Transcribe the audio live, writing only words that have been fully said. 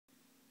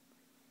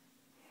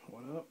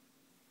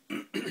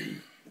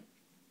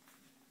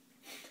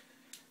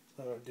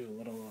I'll do a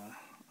little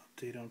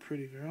update on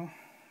Pretty Girl,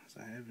 as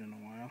I haven't in a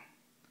while.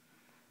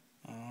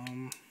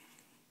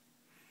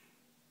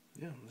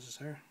 Yeah, this is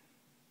her.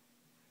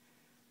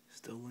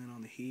 Still laying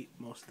on the heat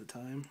most of the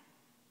time.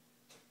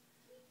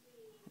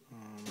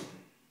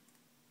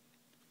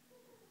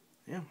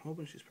 Yeah, I'm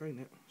hoping she's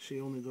pregnant. She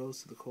only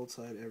goes to the cold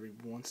side every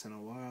once in a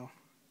while.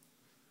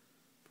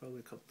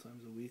 Probably a couple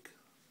times a week.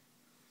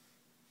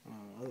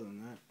 Other than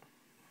that,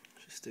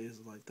 she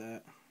stays like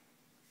that.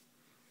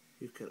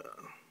 You could,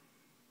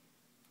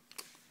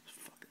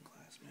 fucking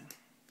glass, man.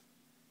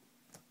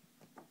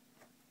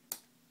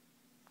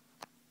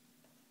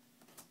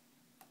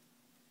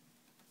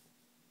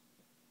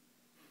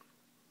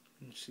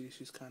 You see,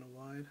 she's kind of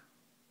wide.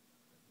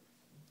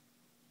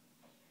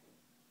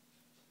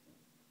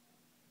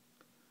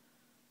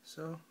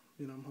 So,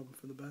 you know, I'm hoping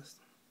for the best.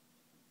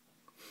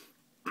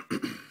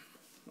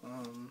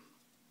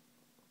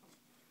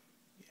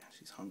 Yeah,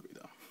 she's hungry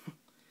though.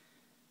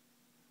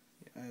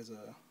 Yeah, as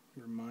a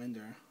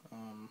reminder,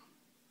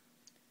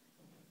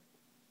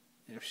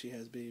 if she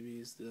has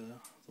babies, the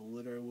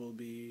litter will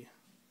be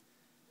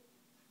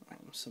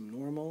some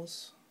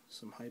normals,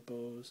 some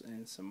hypos,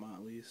 and some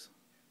motleys.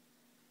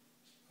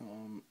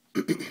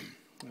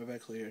 I've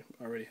actually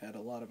already had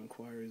a lot of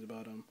inquiries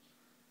about them,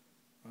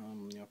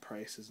 you know,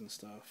 prices and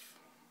stuff.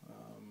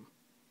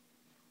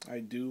 I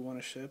do want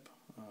to ship.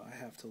 I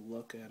have to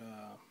look at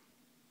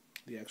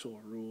the actual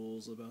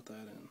rules about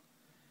that and,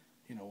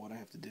 you know, what I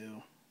have to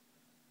do.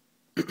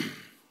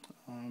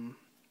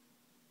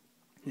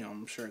 You know,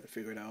 I'm sure I could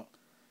figure it out.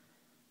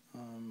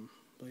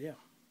 But yeah,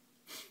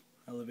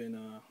 I live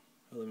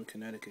in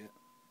Connecticut.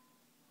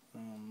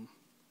 I'm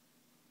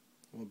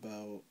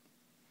about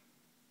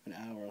an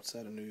hour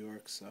outside of New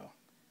York, so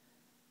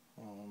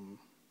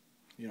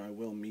you know, I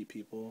will meet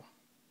people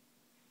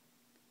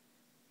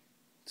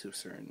to a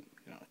certain,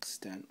 you know,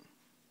 extent,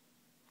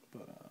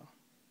 but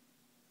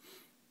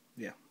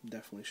yeah,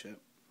 definitely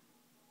ship.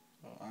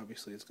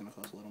 Obviously, it's gonna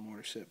cost a little more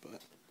to ship,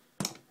 but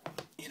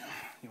you know,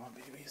 you want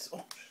babies.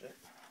 Oh shit,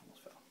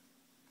 almost fell.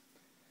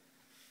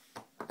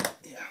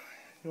 Yeah,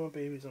 you want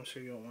babies. I'm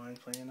sure you don't mind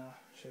paying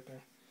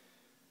shipping.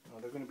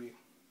 They're gonna be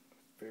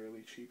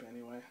fairly cheap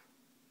anyway.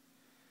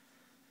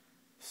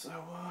 So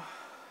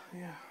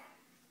yeah.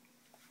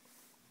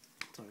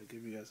 So I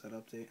give you guys that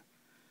update.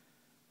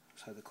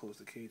 Just had to close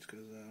the cage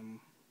because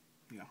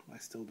you know, I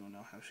still don't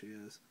know how she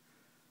is.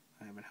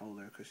 I haven't held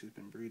her because she's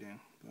been breeding,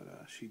 but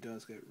she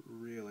does get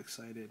real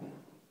excited.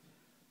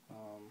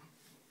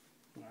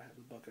 When I have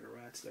a bucket of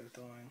rats they're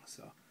throwing,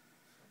 so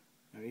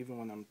and even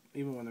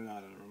when they're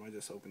not in the room, I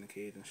just open the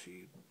cage and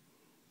she,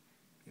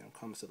 you know,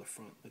 comes to the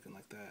front looking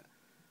like that.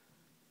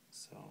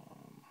 So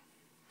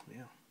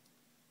yeah.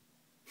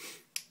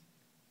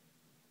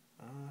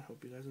 I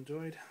hope you guys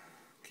enjoyed.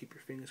 Keep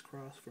your fingers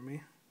crossed for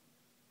me.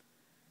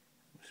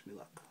 Wish me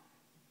luck.